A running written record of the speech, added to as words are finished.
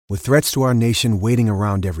With threats to our nation waiting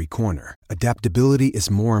around every corner, adaptability is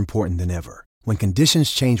more important than ever. When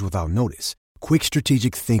conditions change without notice, quick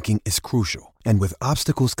strategic thinking is crucial. And with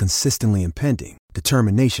obstacles consistently impending,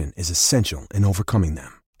 determination is essential in overcoming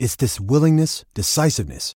them. It's this willingness,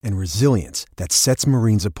 decisiveness, and resilience that sets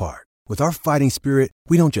Marines apart. With our fighting spirit,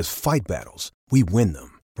 we don't just fight battles, we win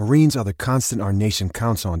them. Marines are the constant our nation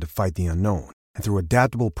counts on to fight the unknown. And through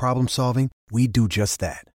adaptable problem solving, we do just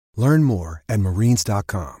that. Learn more at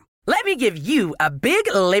marines.com. Let me give you a big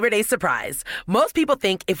Labor Day surprise. Most people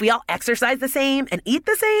think if we all exercise the same and eat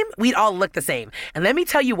the same, we'd all look the same. And let me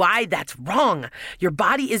tell you why that's wrong. Your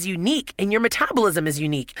body is unique and your metabolism is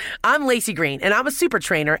unique. I'm Lacey Green and I'm a super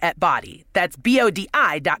trainer at Body. That's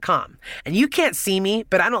BODI.com. And you can't see me,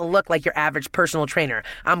 but I don't look like your average personal trainer.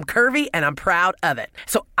 I'm curvy and I'm proud of it.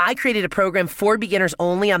 So I created a program for beginners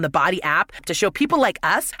only on the Body app to show people like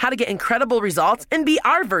us how to get incredible results and be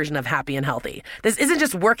our version of happy and healthy. This isn't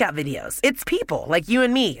just workout videos. It's people like you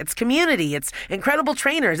and me. It's community. It's incredible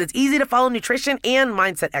trainers. It's easy to follow nutrition and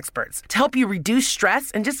mindset experts to help you reduce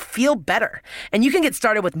stress and just feel better. And you can get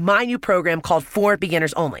started with my new program called For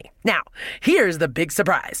Beginners Only. Now, here's the big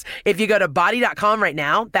surprise. If you go to body.com right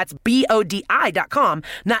now, that's BODI.com,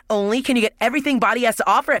 not only can you get everything Body has to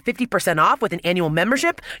offer at 50% off with an annual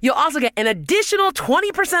membership, you'll also get an additional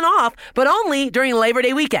 20% off, but only during Labor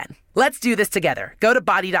Day weekend. Let's do this together. Go to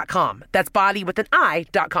body.com. That's body with an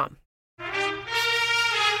I.com.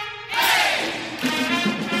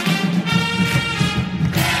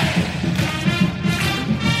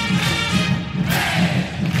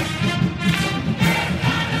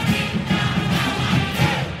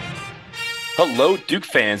 Hello, Duke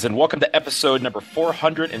fans, and welcome to episode number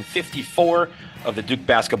 454 of the Duke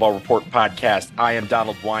Basketball Report podcast. I am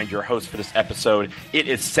Donald Wind, your host for this episode. It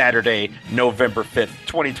is Saturday, November 5th,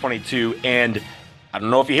 2022, and I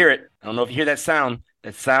don't know if you hear it. I don't know if you hear that sound.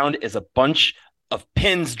 That sound is a bunch of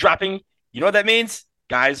pins dropping. You know what that means?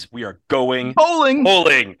 Guys, we are going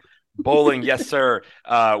bowling. Yes, sir.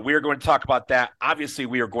 We are going to talk about that. Obviously,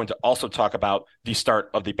 we are going to also talk about the start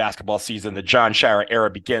of the basketball season. The Jon Scheyer era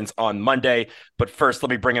begins on Monday. But first, let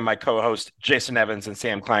me bring in my co-host, Jason Evans and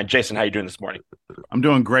Sam Klein. Jason, how you doing this morning? I'm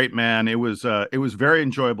doing great, man. It was very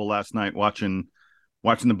enjoyable last night watching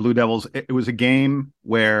the Blue Devils. It was a game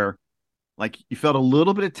where, like, you felt a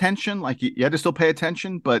little bit of tension, like you had to still pay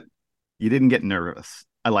attention, but you didn't get nervous.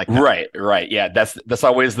 I like that. Right. Yeah, that's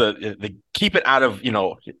always the keep it out of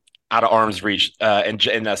out of arm's reach. And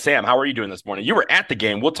Sam, how are you doing this morning? You were at the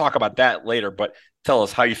game. We'll talk about that later, but tell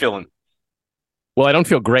us how you feeling. Well, I don't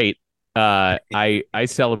feel great. I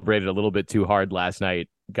celebrated a little bit too hard last night.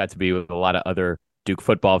 Got to be with a lot of other Duke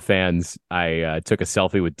football fans. I took a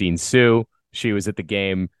selfie with Dean Sue. She was at the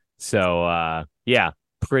game. So yeah,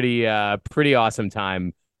 pretty awesome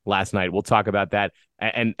time last night. We'll talk about that.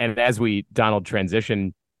 And as we, Donald,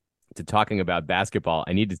 transition to talking about basketball,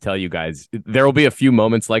 I need to tell you guys, there will be a few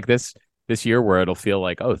moments like this year where it'll feel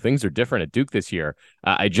like, oh, things are different at Duke this year.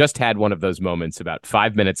 I just had one of those moments about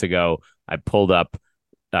 5 minutes ago. I pulled up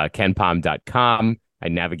KenPom.com. I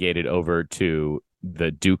navigated over to the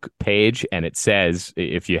Duke page, and it says,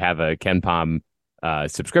 if you have a KenPom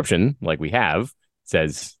subscription like we have, it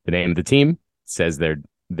says the name of the team, says their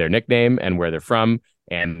nickname and where they're from,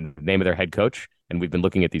 and the name of their head coach. And we've been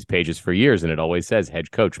looking at these pages for years, and it always says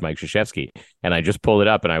head coach Mike Krzyzewski. And I just pulled it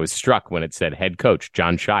up, and I was struck when it said head coach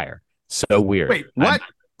Jon Scheyer. So weird. Wait, what?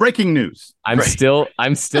 Breaking news. I'm still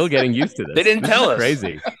getting used to this. They didn't tell us.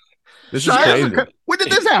 Crazy. This is crazy. When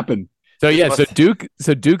did this happen? So yeah, so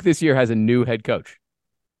Duke this year has a new head coach.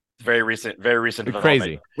 Very recent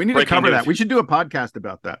Crazy. We need to cover that. We should do a podcast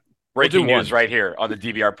about that. Breaking news right here on the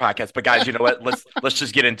DBR podcast. But guys, you know what? Let's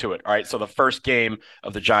just get into it. All right. So the first game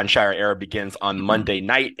of the Jon Scheyer era begins on Monday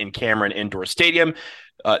night in Cameron Indoor Stadium.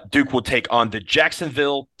 Duke will take on the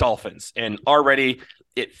Jacksonville Dolphins, and already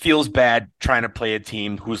it feels bad trying to play a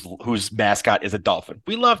team whose mascot is a dolphin.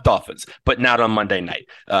 We love dolphins, but not on Monday night.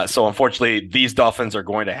 So unfortunately, these Dolphins are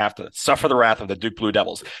going to have to suffer the wrath of the Duke Blue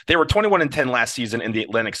Devils. They were 21-10 last season in the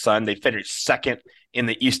Atlantic Sun. They finished second in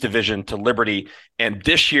the East Division to Liberty. And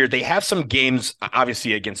this year they have some games,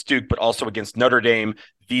 obviously against Duke, but also against Notre Dame,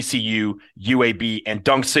 VCU, UAB, and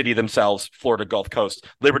Dunk City themselves, Florida Gulf Coast.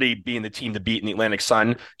 Liberty being the team to beat in the Atlantic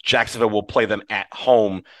Sun. Jacksonville will play them at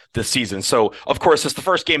home this season. So, of course, it's the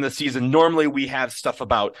first game of the season. Normally we have stuff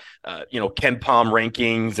about, KenPom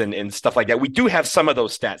rankings and stuff like that. We do have some of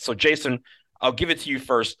those stats. So, Jason, I'll give it to you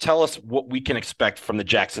first. Tell us what we can expect from the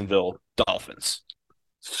Jacksonville Dolphins.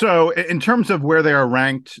 So in terms of where they are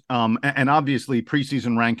ranked, and obviously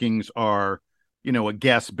preseason rankings are a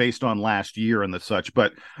guess based on last year and the such,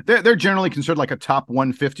 but they're generally considered like a top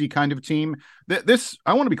 150 kind of team. This,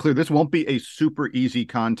 I want to be clear, this won't be a super easy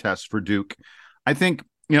contest for Duke. I think,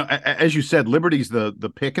 as you said, Liberty's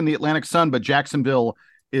the pick in the Atlantic Sun, but Jacksonville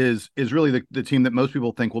is really the team that most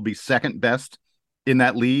people think will be second best in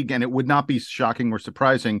that league, and it would not be shocking or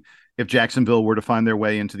surprising if Jacksonville were to find their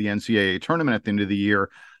way into the NCAA tournament at the end of the year.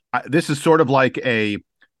 This is sort of like a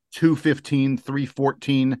 2-15,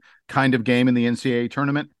 3-14 kind of game in the NCAA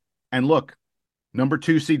tournament. And look, number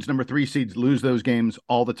 2 seeds, number 3 seeds lose those games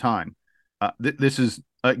all the time. This is,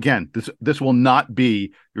 again, this will not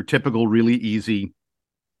be your typical really easy,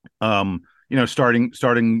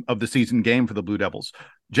 starting of the season game for the Blue Devils.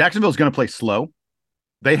 Jacksonville's going to play slow.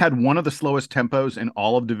 They had one of the slowest tempos in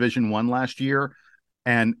all of Division I last year.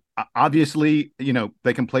 And obviously,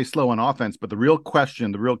 they can play slow on offense, but the real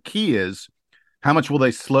key is how much will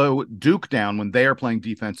they slow Duke down when they are playing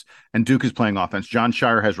defense and Duke is playing offense? Jon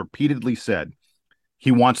Scheyer has repeatedly said he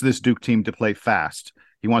wants this Duke team to play fast.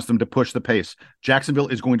 He wants them to push the pace. Jacksonville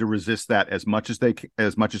is going to resist that as much as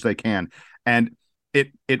they can. And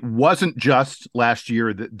it wasn't just last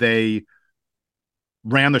year that they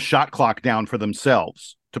ran the shot clock down for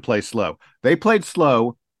themselves to play slow. They played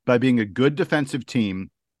slow by being a good defensive team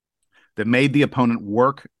that made the opponent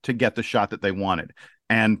work to get the shot that they wanted.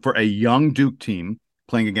 And for a young Duke team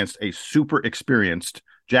playing against a super experienced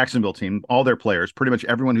Jacksonville team, all their players, pretty much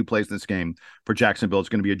everyone who plays this game for Jacksonville is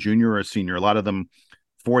going to be a junior or a senior. A lot of them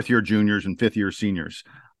fourth-year juniors and fifth-year seniors.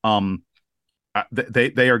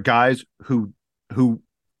 They are guys who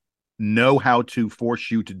know how to force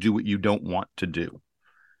you to do what you don't want to do.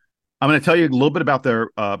 I'm going to tell you a little bit about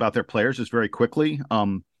their players just very quickly.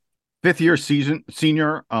 Fifth-year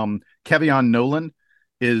senior Kevion Nolan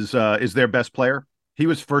is their best player. He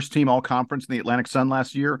was first team all conference in the Atlantic Sun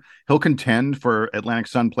last year. He'll contend for Atlantic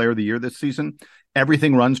Sun Player of the Year this season.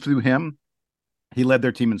 Everything runs through him. He led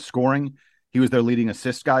their team in scoring. He was their leading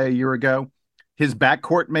assist guy a year ago. His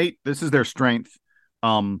backcourt mate, this is their strength.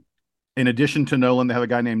 In addition to Nolan, they have a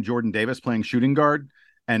guy named Jordan Davis playing shooting guard,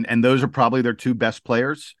 and those are probably their 2 best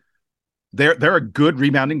players. They're a good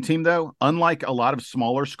rebounding team, though. Unlike a lot of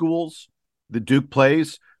smaller schools that Duke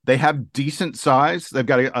plays, they have decent size. They've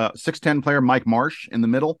got a 6'10" player, Mike Marsh, in the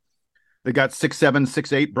middle. They got 6'7",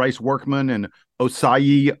 6'8", Bryce Workman and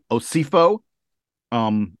Osayi Osifo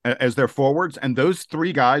as their forwards. And those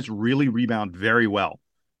 3 guys really rebound very well.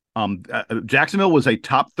 Jacksonville was a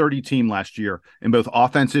top 30 team last year in both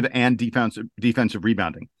offensive and defensive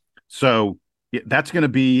rebounding. So that's going to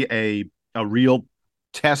be a real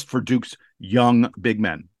test for Duke's young big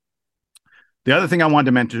men. The other thing I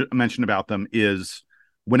wanted to mention about them is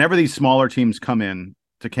whenever these smaller teams come in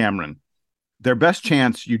to Cameron, their best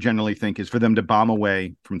chance, you generally think, is for them to bomb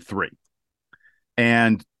away from 3.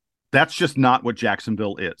 And that's just not what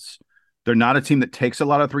Jacksonville is. They're not a team that takes a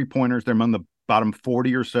lot of 3-pointers. They're among the bottom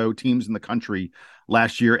 40 or so teams in the country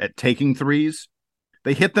last year at taking threes.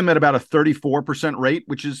 They hit them at about a 34% rate,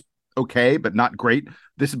 which is okay, but not great.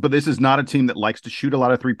 This is not a team that likes to shoot a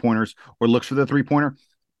lot of 3-pointers or looks for the 3-pointer.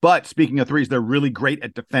 But speaking of threes, they're really great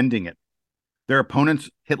at defending it. Their opponents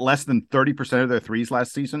hit less than 30% of their threes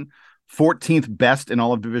last season, 14th best in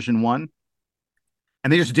all of Division I.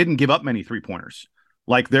 And they just didn't give up many 3-pointers.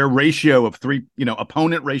 Like their ratio of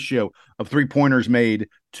opponent ratio of 3-pointers made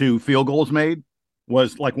to field goals made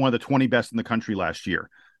was like one of the 20 best in the country last year.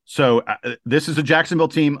 So this is a Jacksonville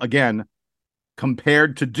team, again,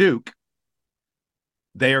 compared to Duke.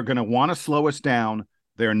 They are going to want to slow us down.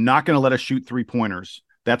 They're not going to let us shoot 3-pointers.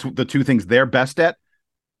 That's the 2 things they're best at.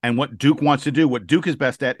 And what Duke wants to do, what Duke is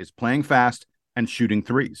best at, is playing fast and shooting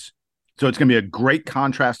threes. So it's going to be a great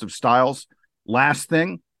contrast of styles. Last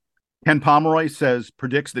thing, Ken Pomeroy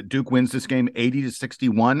predicts that Duke wins this game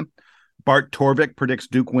 80-61. Bart Torvik predicts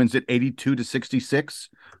Duke wins it 82-66.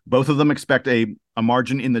 Both of them expect a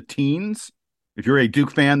margin in the teens. If you're a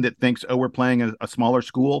Duke fan that thinks, we're playing a smaller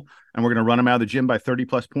school and we're going to run them out of the gym by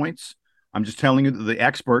 30-plus points, I'm just telling you that the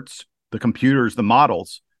experts, the computers, the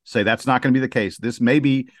models say that's not going to be the case. This may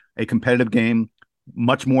be a competitive game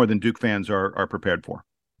much more than Duke fans are prepared for.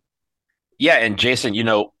 Yeah, and Jason,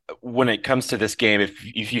 when it comes to this game,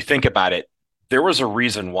 if you think about it, there was a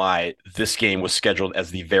reason why this game was scheduled as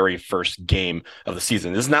the very first game of the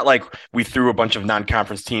season. This is not like we threw a bunch of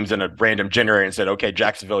non-conference teams in a random January and said, okay,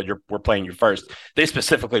 Jacksonville, we're playing you first. They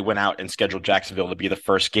specifically went out and scheduled Jacksonville to be the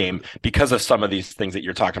first game because of some of these things that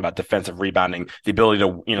you're talking about, defensive rebounding, the ability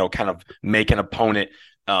to, kind of make an opponent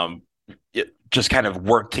just kind of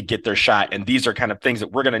work to get their shot. And these are kind of things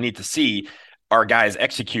that we're going to need to see our guys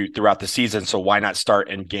execute throughout the season. So why not start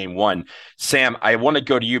in game 1? Sam, I want to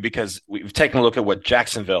go to you because we've taken a look at what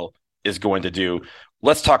Jacksonville is going to do.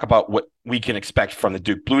 Let's talk about what we can expect from the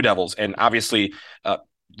Duke Blue Devils. And obviously,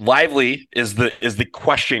 Lively is the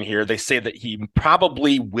question here. They say that he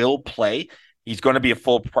probably will play. He's going to be a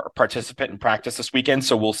full participant in practice this weekend,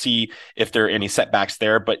 so we'll see if there are any setbacks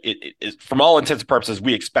there. But from all intents and purposes,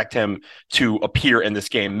 we expect him to appear in this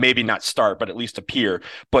game. Maybe not start, but at least appear.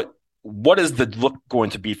 But what is the look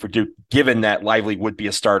going to be for Duke, given that Lively would be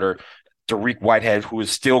a starter? Dariq Whitehead, who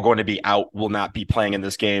is still going to be out, will not be playing in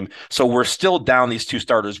this game. So we're still down these two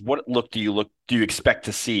starters. What look do you expect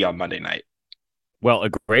to see on Monday night? Well,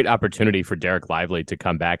 a great opportunity for Dereck Lively to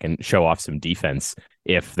come back and show off some defense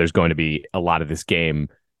if there's going to be a lot of this game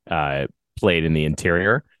played in the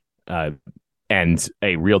interior, and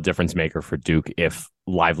a real difference maker for Duke if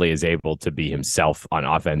Lively is able to be himself on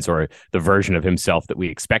offense, or the version of himself that we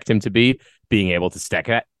expect him to be, being able to step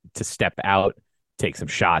out, take some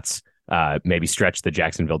shots, maybe stretch the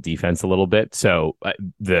Jacksonville defense a little bit. So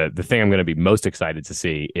the thing I'm going to be most excited to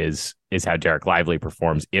see is how Dereck Lively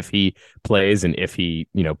performs if he plays, and if he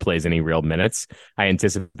plays any real minutes. I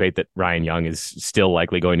anticipate that Ryan Young is still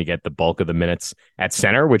likely going to get the bulk of the minutes at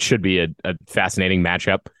center, which should be a fascinating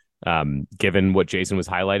matchup, given what Jason was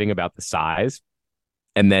highlighting about the size.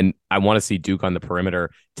 And then I want to see Duke on the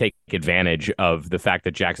perimeter take advantage of the fact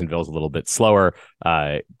that Jacksonville is a little bit slower.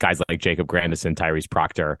 Guys like Jacob Grandison, Tyrese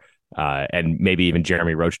Proctor, and maybe even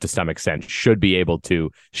Jeremy Roach to some extent should be able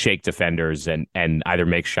to shake defenders and either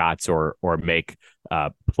make shots or make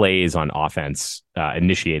plays on offense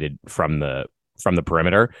initiated from the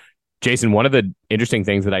perimeter. Jason, one of the interesting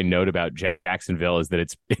things that I note about Jacksonville is that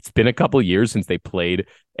it's been a couple years since they played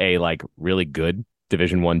a really good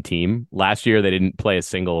Division I team. Last year they didn't play a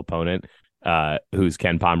single opponent whose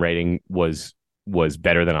KenPom rating was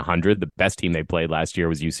better than 100. The best team they played last year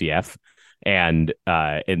was UCF. And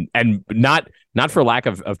not for lack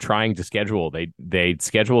of trying to schedule. They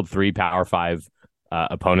scheduled 3 Power 5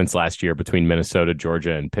 opponents last year between Minnesota,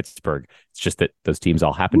 Georgia, and Pittsburgh. It's just that those teams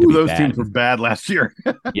all happened to be those bad. teams were bad last year.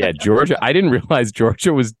 Yeah, Georgia. I didn't realize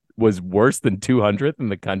Georgia was worse than 200th in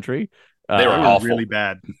the country. They were awful. Really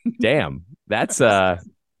bad. Damn, that's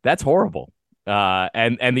horrible.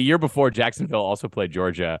 And the year before, Jacksonville also played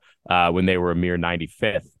Georgia when they were a mere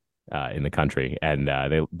 95th. In the country, and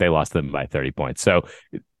they lost them by 30 points. So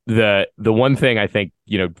the one thing I think,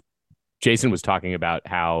 Jason was talking about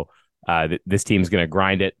how this team's going to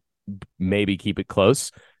grind it, maybe keep it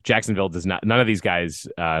close. Jacksonville does not. None of these guys,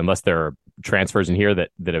 unless there are transfers in here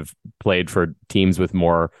that have played for teams with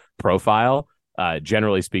more profile.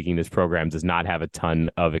 Generally speaking, this program does not have a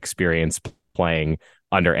ton of experience playing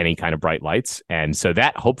under any kind of bright lights, and so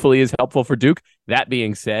that hopefully is helpful for Duke. That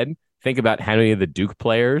being said, think about how many of the Duke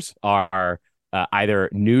players are either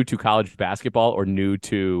new to college basketball or new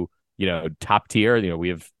to top tier. We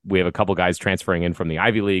have a couple guys transferring in from the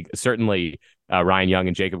Ivy League. Certainly, Ryan Young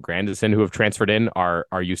and Jacob Grandison, who have transferred in, are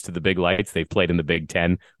used to the big lights. They've played in the Big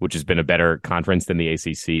Ten, which has been a better conference than the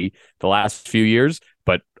ACC the last few years.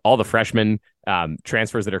 But all the freshmen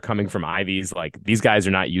transfers that are coming from Ivies, these guys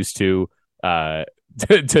are not used to the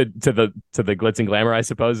glitz and glamour, I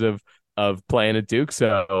suppose, of playing at Duke.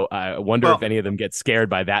 So I wonder if any of them get scared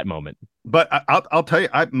by that moment. But I'll tell you,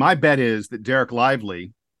 my bet is that Dereck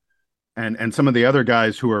Lively and some of the other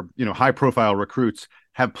guys who are high profile recruits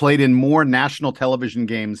have played in more national television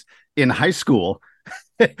games in high school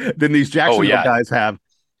than these Jacksonville guys have.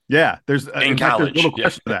 Yeah, there's in college, there's little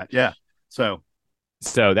question of that. Yeah, so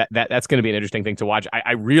that's going to be an interesting thing to watch.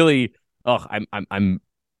 I really,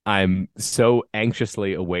 I'm so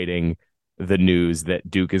anxiously awaiting the news that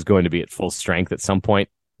Duke is going to be at full strength at some point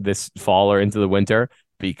this fall or into the winter,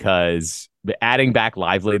 because adding back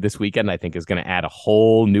Lively this weekend, I think, is going to add a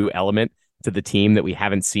whole new element to the team that we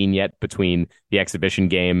haven't seen yet between the exhibition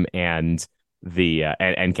game and the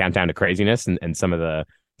and Countdown to Craziness and some of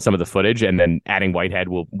the footage. And then adding Whitehead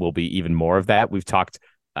will be even more of that. We've talked,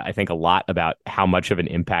 I think, a lot about how much of an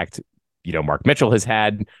impact, Mark Mitchell has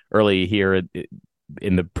had early here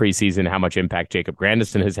in the preseason, how much impact Jacob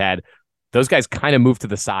Grandison has had. Those guys kind of move to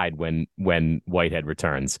the side when Whitehead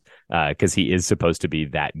returns, because he is supposed to be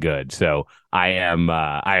that good. So I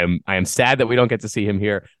am sad that we don't get to see him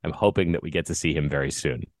here. I'm hoping that we get to see him very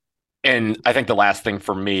soon. And I think the last thing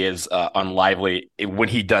for me is on Lively, when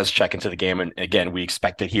he does check into the game, and again, we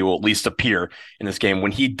expect that he will at least appear in this game.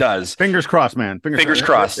 When he does, fingers crossed, man. Fingers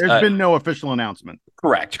crossed. There's been no official announcement.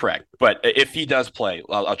 Correct. But if he does play,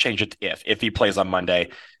 I'll change it to if he plays on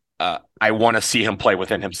Monday. I want to see him play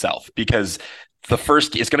within himself, because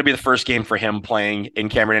it's going to be the first game for him playing in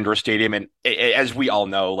Cameron Indoor Stadium. And as we all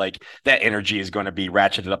know, like that energy is going to be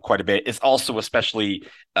ratcheted up quite a bit. It's also especially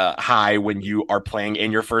high when you are playing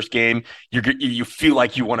in your first game. You feel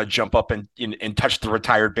like you want to jump up and touch the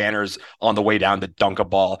retired banners on the way down to dunk a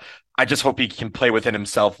ball. I just hope he can play within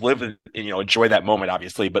himself, live and enjoy that moment,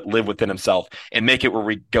 obviously, but live within himself and make it where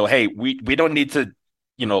we go, hey, we don't need to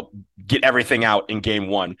get everything out in game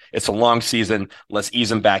one. It's a long season. Let's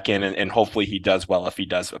ease him back in, and hopefully he does well if he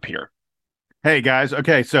does appear. Hey, guys.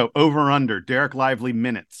 Okay, so over/under Dereck Lively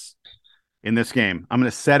minutes in this game. I'm going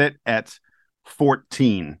to set it at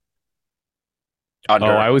 14. Under.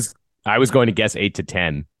 Oh, I was going to guess 8 to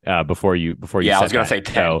 10 before you. Yeah, I was going to say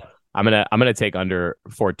 10. So I'm gonna take under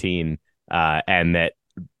 14. And that.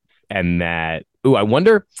 Ooh, I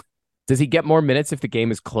wonder, does he get more minutes if the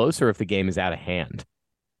game is close or if the game is out of hand?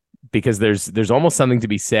 Because there's almost something to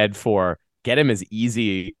be said for get him as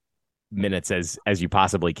easy minutes as you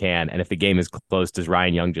possibly can, and if the game is close, does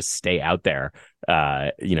Ryan Young just stay out there?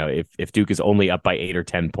 If Duke is only up by 8 or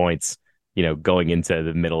 10 points, going into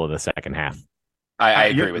the middle of the second half. I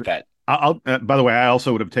agree with that. I'll by the way, I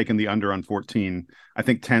also would have taken the under on 14. I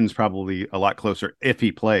think 10's probably a lot closer if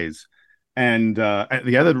he plays. And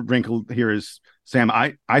the other wrinkle here is, Sam,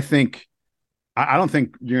 I don't think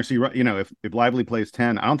you're going to see, if Lively plays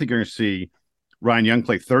 10, I don't think you're going to see Ryan Young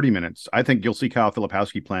play 30 minutes. I think you'll see Kyle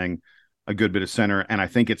Filipowski playing a good bit of center. And I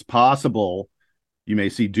think it's possible you may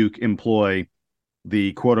see Duke employ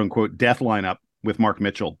the quote unquote death lineup with Mark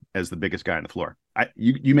Mitchell as the biggest guy on the floor.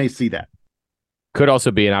 You may see that. Could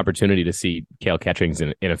also be an opportunity to see Cale Catchings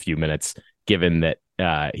in a few minutes, given that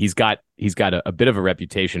he's got a bit of a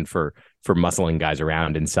reputation for muscling guys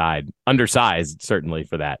around inside, undersized certainly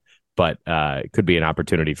for that. But it could be an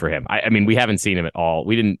opportunity for him. I mean, we haven't seen him at all.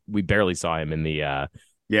 We barely saw him in the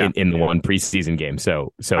in the one preseason game.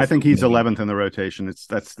 So I think he's 11th in the rotation.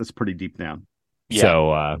 That's pretty deep down.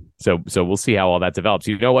 Yeah. So we'll see how all that develops.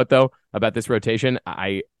 You know what though about this rotation?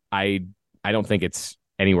 I don't think it's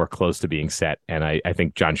anywhere close to being set, and I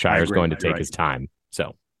think Jon Scheyer is going to take his time.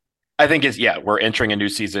 So. I think we're entering a new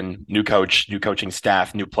season, new coach, new coaching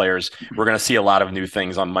staff, new players. We're going to see a lot of new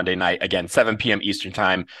things on Monday night. Again, 7 p.m. Eastern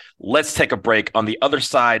time. Let's take a break. On the other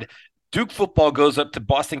side, Duke football goes up to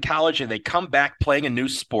Boston College and they come back playing a new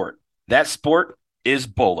sport. That sport is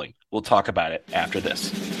bowling. We'll talk about it after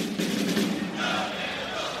this.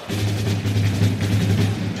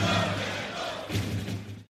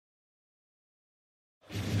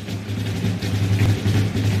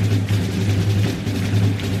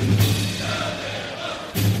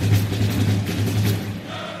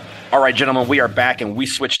 All right, gentlemen, we are back and we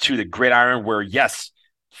switch to the gridiron where, yes,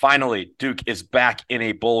 finally, Duke is back in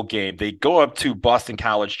a bowl game. They go up to Boston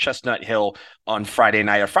College, Chestnut Hill on Friday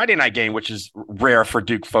night, a Friday night game, which is rare for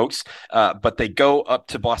Duke folks. But they go up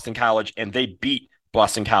to Boston College and they beat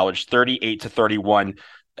Boston College 38-31.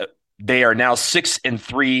 They are now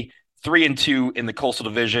 6-3, 3-2 in the Coastal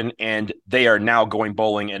Division, and they are now going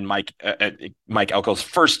bowling in Mike Elko's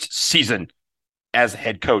first season as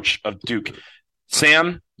head coach of Duke.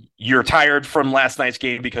 Sam, you're tired from last night's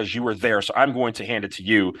game because you were there, so I'm going to hand it to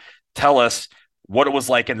you. Tell us what it was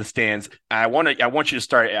like in the stands. I want you to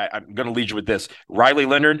start. I'm going to lead you with this. Riley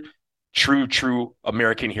Leonard, true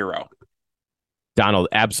American hero. Donald,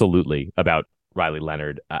 absolutely about Riley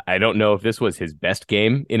Leonard. I don't know if this was his best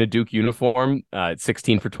game in a Duke uniform.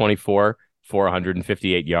 16 for 24,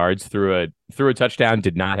 458 yards, threw a touchdown,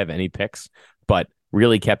 did not have any picks, but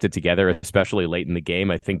really kept it together, especially late in the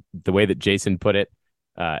game. I think the way that Jason put it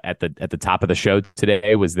at the top of the show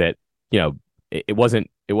today was that, it wasn't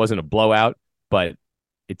a blowout, but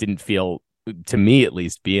it didn't feel, to me at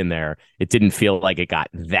least, being there, it didn't feel like it got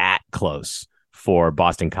that close for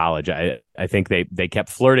Boston College. I think they kept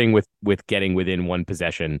flirting with getting within one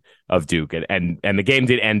possession of Duke, and the game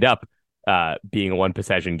did end up being a one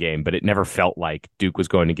possession game, but it never felt like Duke was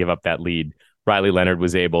going to give up that lead. Riley Leonard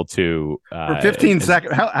was able to for 15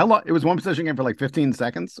 seconds. How long? It was one possession game for like 15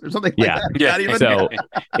 seconds or something. Yeah, like that. Yeah. Even, so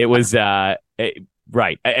it was right.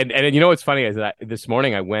 And you know what's funny is that this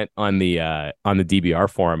morning I went on the DBR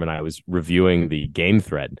forum and I was reviewing the game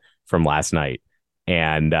thread from last night,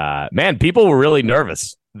 and man, people were really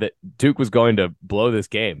nervous that Duke was going to blow this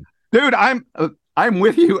game. Dude, I'm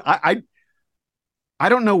with you. I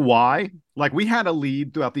don't know why. Like, we had a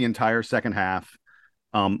lead throughout the entire second half.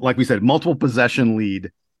 Like we said, multiple possession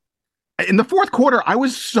lead. In the fourth quarter, I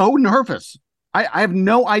was so nervous. I have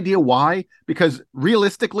no idea why, because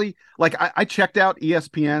realistically, like I checked out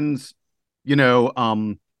ESPN's, their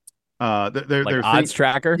odds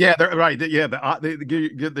tracker. Yeah, they're right. Yeah, you're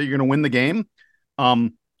going to win the game.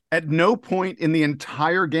 At no point in the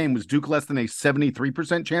entire game was Duke less than a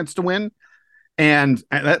 73% chance to win. And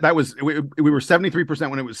that was, we were 73%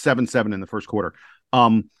 when it was 7-7 in the first quarter.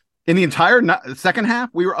 In the entire second half,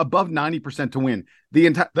 we were above 90% to win. The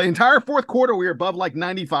entire fourth quarter, we were above like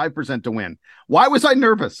 95% to win. Why was I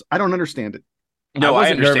nervous? I don't understand it. No, I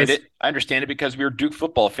understand it. I understand it because we're Duke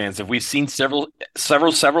football fans, and we've seen several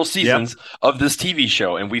seasons of this TV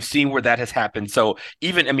show, and we've seen where that has happened. So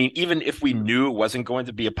even if we knew it wasn't going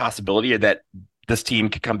to be a possibility that this team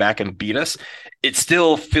could come back and beat us, it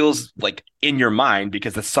still feels like in your mind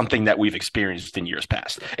because it's something that we've experienced in years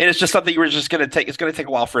past, and it's just something we're just going to take. It's going to take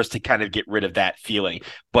a while for us to kind of get rid of that feeling,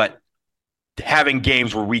 but having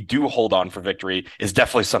games where we do hold on for victory is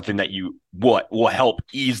definitely something that will help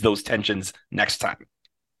ease those tensions next time.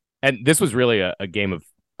 And this was really a game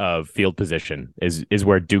of field position is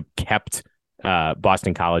where Duke kept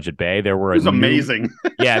Boston College at bay. There were amazing.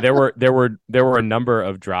 Yeah, there were a number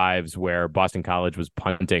of drives where Boston College was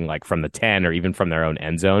punting like from the 10 or even from their own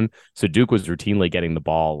end zone. So Duke was routinely getting the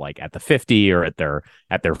ball like at the 50 or at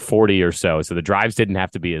their 40 or so. So the drives didn't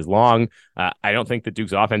have to be as long. I don't think that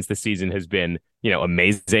Duke's offense this season has been,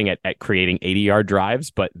 amazing at creating 80-yard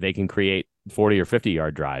drives, but they can create 40 or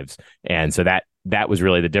 50-yard drives. And so that was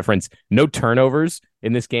really the difference. No turnovers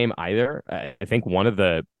in this game either. I think one of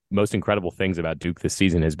the most incredible things about Duke this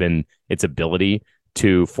season has been its ability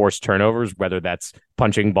to force turnovers, whether that's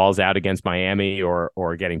punching balls out against Miami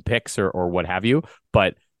or getting picks or what have you.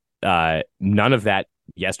 But none of that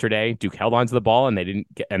yesterday. Duke held onto the ball and they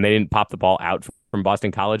didn't pop the ball out from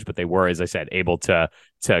Boston College, but they were, as I said, able to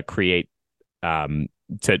create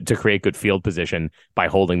to create good field position by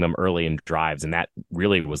holding them early in drives, and that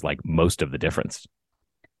really was like most of the difference.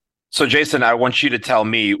 So, Jason, I want you to tell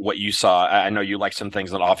me what you saw. I know you like some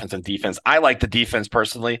things on offense and defense. I like the defense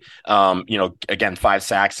personally. Again, 5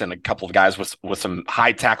 sacks and a couple of guys with some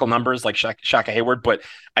high tackle numbers like Shaka Hayward. But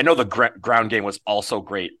I know the ground game was also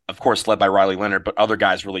great, of course, led by Riley Leonard. But other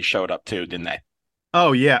guys really showed up too, didn't they?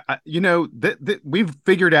 Oh, yeah. We've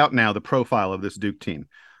figured out now the profile of this Duke team.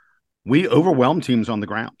 We overwhelm teams on the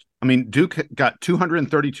ground. I mean, Duke got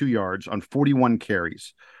 232 yards on 41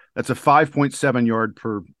 carries. That's a 5.7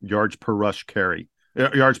 yards per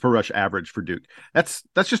rush average for Duke. That's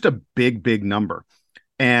just a big number.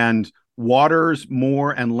 And Waters,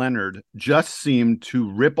 Moore, and Leonard just seemed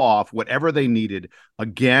to rip off whatever they needed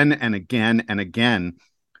again and again and again.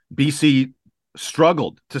 BC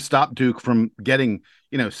struggled to stop Duke from getting,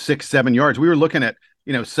 6-7 yards. We were looking at,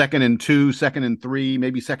 2nd and 2, 2nd and 3,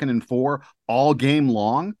 maybe 2nd and 4 all game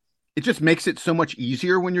long. It just makes it so much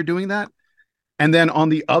easier when you're doing that. And then on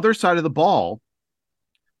the other side of the ball,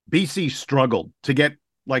 BC struggled to get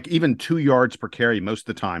like even 2 yards per carry most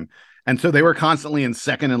of the time. And so they were constantly in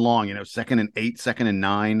 2nd and long, 2nd and 8, 2nd and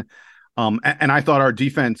 9. And I thought our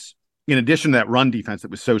defense, in addition to that run defense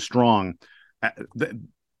that was so strong, look,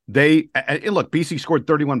 BC scored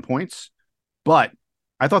 31 points, but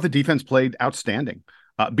I thought the defense played outstanding.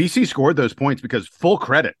 BC scored those points because, full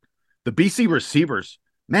credit, the BC receivers,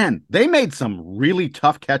 man, they made some really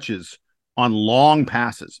tough catches on long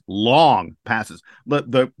passes.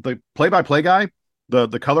 The play-by-play guy,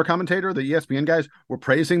 the color commentator, the ESPN guys were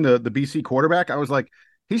praising the BC quarterback. I was like,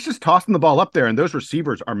 he's just tossing the ball up there, and those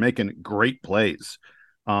receivers are making great plays.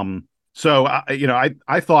 So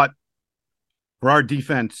I thought for our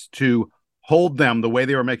defense to hold them the way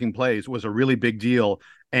they were making plays was a really big deal.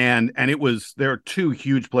 And there are 2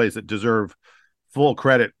 huge plays that deserve full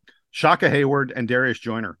credit. Shaka Hayward and Darius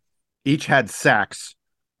Joyner each had sacks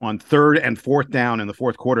on 3rd and 4th down in the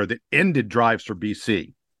fourth quarter that ended drives for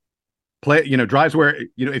BC. Drives where,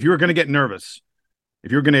 if you were going to get nervous,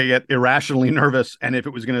 if you were going to get irrationally nervous, and if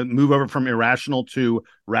it was going to move over from irrational to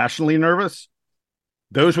rationally nervous,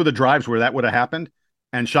 those were the drives where that would have happened.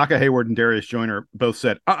 And Shaka Hayward and Darius Joyner both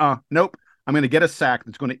said, nope, I'm going to get a sack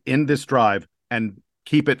that's going to end this drive and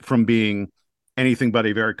keep it from being anything but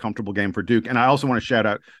a very comfortable game for Duke. And I also want to shout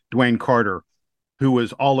out Dwayne Carter, who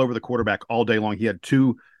was all over the quarterback all day long. He had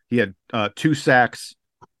two sacks.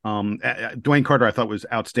 Dwayne Carter, I thought, was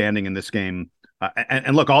outstanding in this game.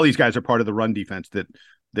 And look, all these guys are part of the run defense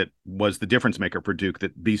that was the difference maker for Duke,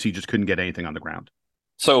 that BC just couldn't get anything on the ground.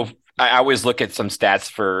 So I always look at some stats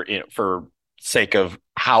for sake of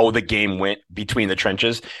how the game went between the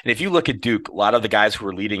trenches. And if you look at Duke, a lot of the guys who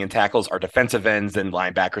are leading in tackles are defensive ends and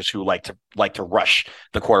linebackers who like to rush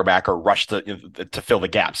the quarterback or rush to fill the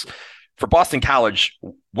gaps. For Boston College,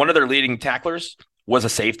 one of their leading tacklers was a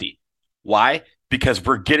safety. Why? Because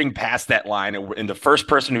we're getting past that line, and the first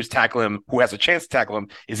person who's tackling him, who has a chance to tackle him,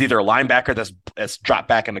 is either a linebacker that's dropped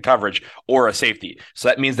back into coverage or a safety. So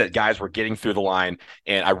that means that guys were getting through the line,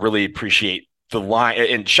 and I really appreciate the line,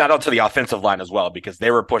 and shout out to the offensive line as well, because they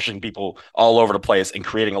were pushing people all over the place and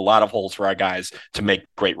creating a lot of holes for our guys to make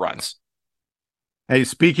great runs. Hey,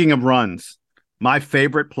 speaking of runs, my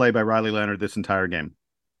favorite play by Riley Leonard this entire game.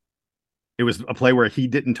 It was a play where he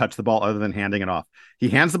didn't touch the ball other than handing it off. He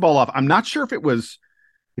hands the ball off. I'm not sure if it was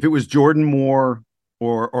Jordan Moore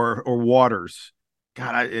or Waters.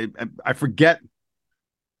 God, I forget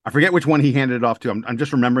which one he handed it off to. I'm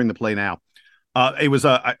just remembering the play now. It was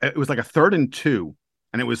like a 3rd and 2,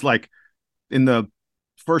 and it was like in the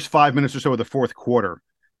first 5 minutes or so of the fourth quarter.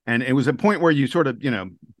 And it was a point where you sort of,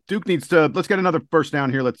 Duke needs to, let's get another first down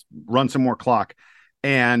here. Let's run some more clock.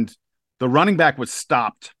 And the running back was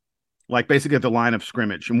stopped, like basically at the line of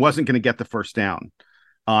scrimmage, and wasn't going to get the first down.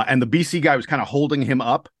 And the BC guy was kind of holding him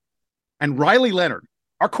up. And Riley Leonard,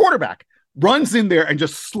 our quarterback, runs in there and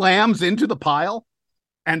just slams into the pile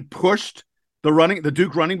and pushed the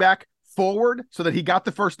Duke running back forward so that he got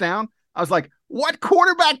the first down. I was like, what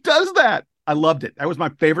quarterback does that? I loved it. That was my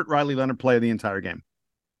favorite Riley Leonard play of the entire game.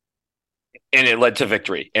 And it led to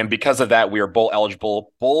victory. And because of that, we are bowl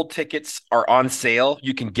eligible. Bowl tickets are on sale.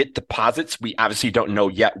 You can get deposits. We obviously don't know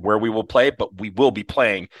yet where we will play, but we will be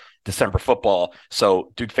playing December football.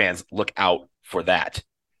 So Duke fans, look out for that.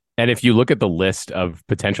 And if you look at the list of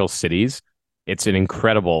potential cities, it's an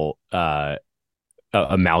incredible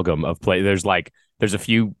amalgam of play. There's a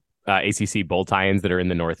few ACC bowl tie-ins that are in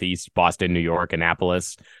the Northeast, Boston, New York,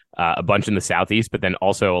 Annapolis, a bunch in the Southeast, but then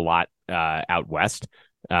also a lot out west.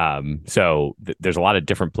 So there's a lot of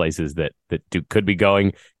different places that Duke could be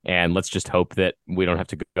going, and let's just hope that we don't have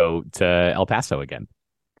to go to El Paso again.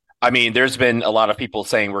 I mean, there's been a lot of people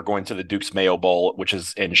saying we're going to the Duke's Mayo Bowl, which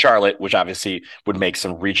is in Charlotte, which obviously would make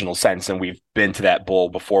some regional sense. And we've been to that bowl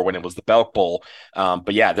before when it was the Belk Bowl.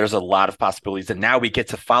 But yeah, there's a lot of possibilities. And now we get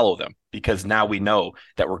to follow them because now we know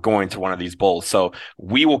that we're going to one of these bowls. So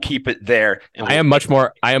we will keep it there. And I am much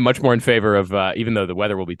more in favor of, even though the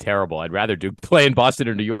weather will be terrible, I'd rather Duke play in Boston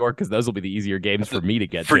or New York because those will be the easier games for me to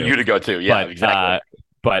get for to. you to go to. Yeah, exactly.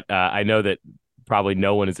 But I know that probably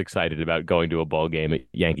no one is excited about going to a bowl game at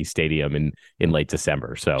Yankee Stadium in late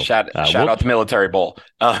December. So shout out to Military Bowl.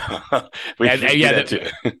 That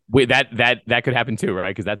could happen too,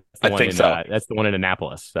 right? Because that's the one in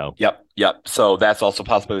Annapolis. So yep. So that's also a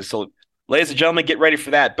possibility. So ladies and gentlemen, get ready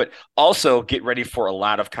for that, but also get ready for a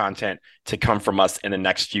lot of content to come from us in the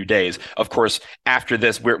next few days. Of course, after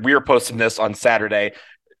this, we are posting this on Saturday.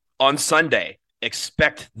 On Sunday,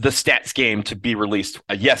 expect the stats game to be released.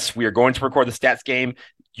 Yes, we are going to record the stats game.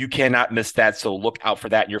 You cannot miss that, so look out for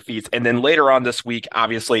that in your feeds. And then later on this week,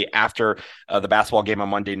 obviously after the basketball game on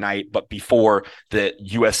Monday night, but before the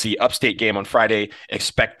USC Upstate game on Friday,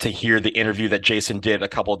 expect to hear the interview that Jason did a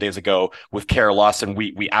couple of days ago with Kara Lawson.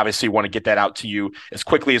 We obviously want to get that out to you as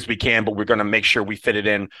quickly as we can, but we're going to make sure we fit it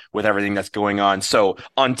in with everything that's going on. So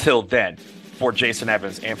until then, for Jason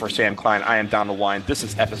Evans and for Sam Klein, I am Down the Line. This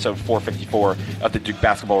is episode 454 of the Duke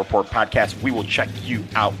Basketball Report podcast. We will check you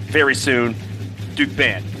out very soon. Duke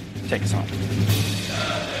Band, take us home.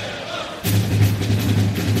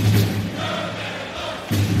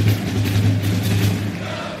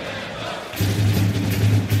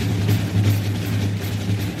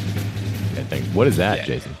 What is that,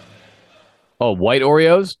 Jason? Oh, white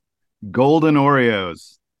Oreos? Golden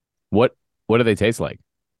Oreos. What do they taste like?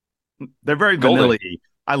 They're very vanilla-y.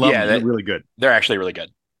 I love them. They're really good. They're actually really good.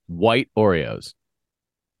 White Oreos.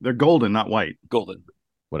 They're golden, not white. Golden.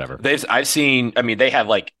 Whatever. I've seen, they have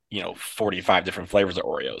 45 different flavors of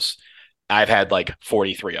Oreos. I've had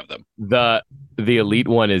 43 of them. The elite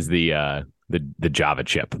one is the Java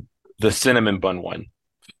chip. The cinnamon bun one.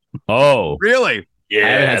 Oh. Really? Yeah. I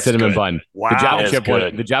haven't had cinnamon bun. Wow.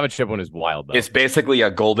 The Java chip one is wild though. It's basically a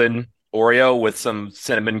golden Oreo with some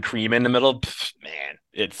cinnamon cream in the middle. Pff, man,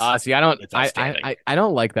 it's see, I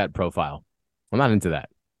don't like that profile. I'm not into that.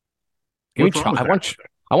 Give me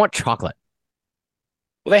I want chocolate.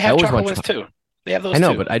 Well, they have chocolate ones too. They have those. I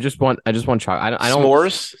know, too. But I just want chocolate. I don't.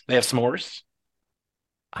 S'mores. They have s'mores.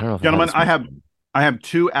 I don't know, gentlemen. I have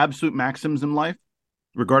two absolute maxims in life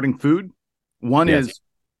regarding food. One is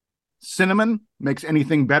cinnamon makes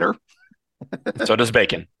anything better. So does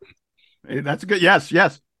bacon. That's good. Yes.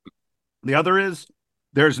 The other is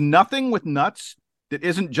there's nothing with nuts that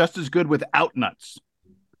isn't just as good without nuts.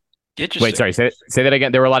 Wait, sorry. Say that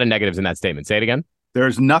again. There were a lot of negatives in that statement. Say it again.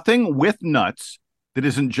 There's nothing with nuts that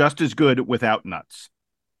isn't just as good without nuts.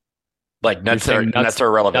 Like nuts are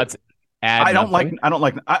irrelevant. Nuts I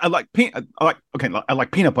like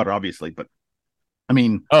peanut butter, obviously, but I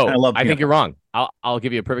love. I think you're wrong. I'll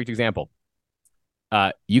give you a perfect example.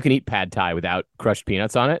 You can eat pad thai without crushed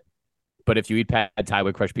peanuts on it, but if you eat pad thai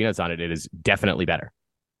with crushed peanuts on it, it is definitely better.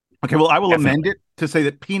 Okay, well, I will Definitely. amend it to say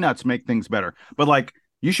that peanuts make things better. But like,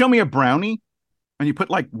 you show me a brownie and you put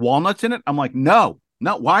like walnuts in it, I'm like, no.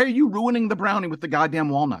 Why are you ruining the brownie with the goddamn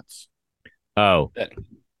walnuts? Oh, That-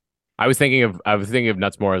 I was thinking of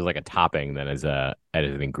nuts more as like a topping than as an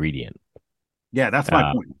ingredient. Yeah, that's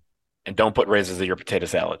my point. And don't put raisins in your potato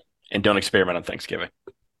salad. And don't experiment on Thanksgiving.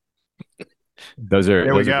 Those are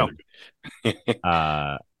There we those are go. good.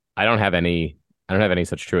 I don't have any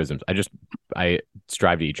such truisms. I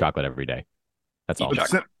strive to eat chocolate every day. That's all.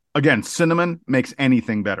 Chocolate. Again, cinnamon makes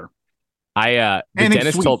anything better. The Anything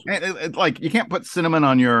dentist sweet. told Like, you can't put cinnamon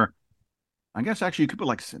on your. I guess actually you could put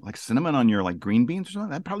like cinnamon on your like green beans or something.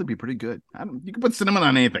 That'd probably be pretty good. You could put cinnamon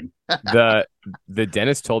on anything. the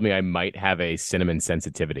dentist told me I might have a cinnamon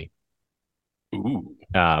sensitivity. Ooh.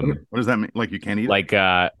 What does that mean? Like, you can't eat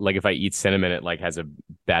it? Like if I eat cinnamon, it like has a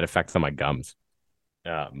bad effect on my gums.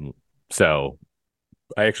 So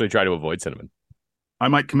I actually try to avoid cinnamon. I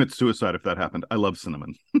might commit suicide if that happened. I love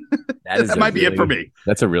cinnamon. That That might be it for me.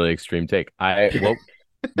 That's a really extreme take.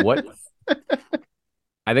 What?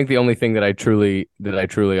 I think the only thing that I truly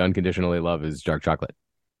unconditionally love is dark chocolate.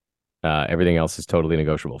 Everything else is totally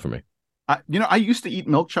negotiable for me. I used to eat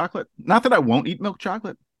milk chocolate. Not that I won't eat milk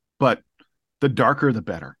chocolate, but the darker the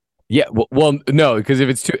better. Yeah, well no, because if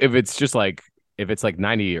it's like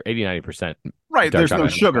 90 or 90%, Right, dark there's no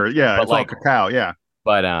chocolate. sugar. Yeah, But it's like- all cacao. Yeah.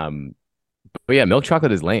 but yeah, milk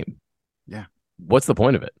chocolate is lame. Yeah. What's the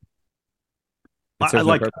point of it? It I serves no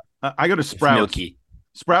like. purpose. I go to It's Sprouts. milky.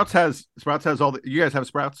 Sprouts has all the. You guys have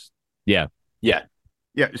Sprouts? Yeah. Yeah.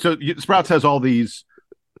 So Sprouts has all these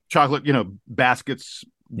chocolate, baskets,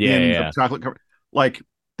 bins Yeah. of chocolate covered. Like,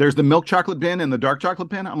 there's the milk chocolate bin and the dark chocolate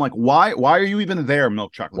bin. I'm like, why are you even there,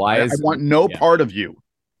 milk chocolate? Why I is- want no yeah. part of you.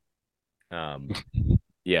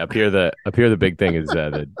 Yeah, up here the big thing is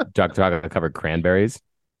the dark chocolate covered cranberries.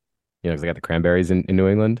 Because I got the cranberries in New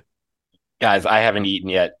England. Guys, I haven't eaten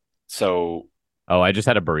yet. So Oh, I just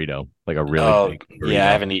had a burrito, like a really big burrito. yeah,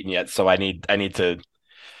 I haven't eaten yet. So I need to It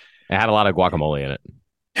had a lot of guacamole in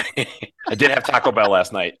it. I did have Taco Bell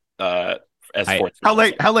last night. As fourth. How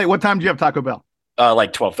late? What time do you have Taco Bell?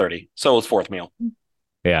 Like 12:30. So it was fourth meal.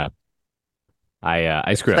 Yeah,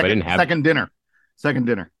 I screwed up. I didn't have second dinner. Second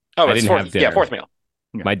dinner. Oh, I it's didn't fourth. have dinner. Yeah, fourth meal.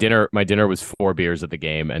 my dinner. My dinner was 4 beers at the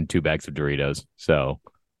game and 2 bags of Doritos. So,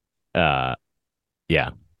 yeah,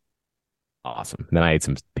 awesome. Then I ate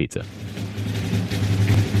some pizza.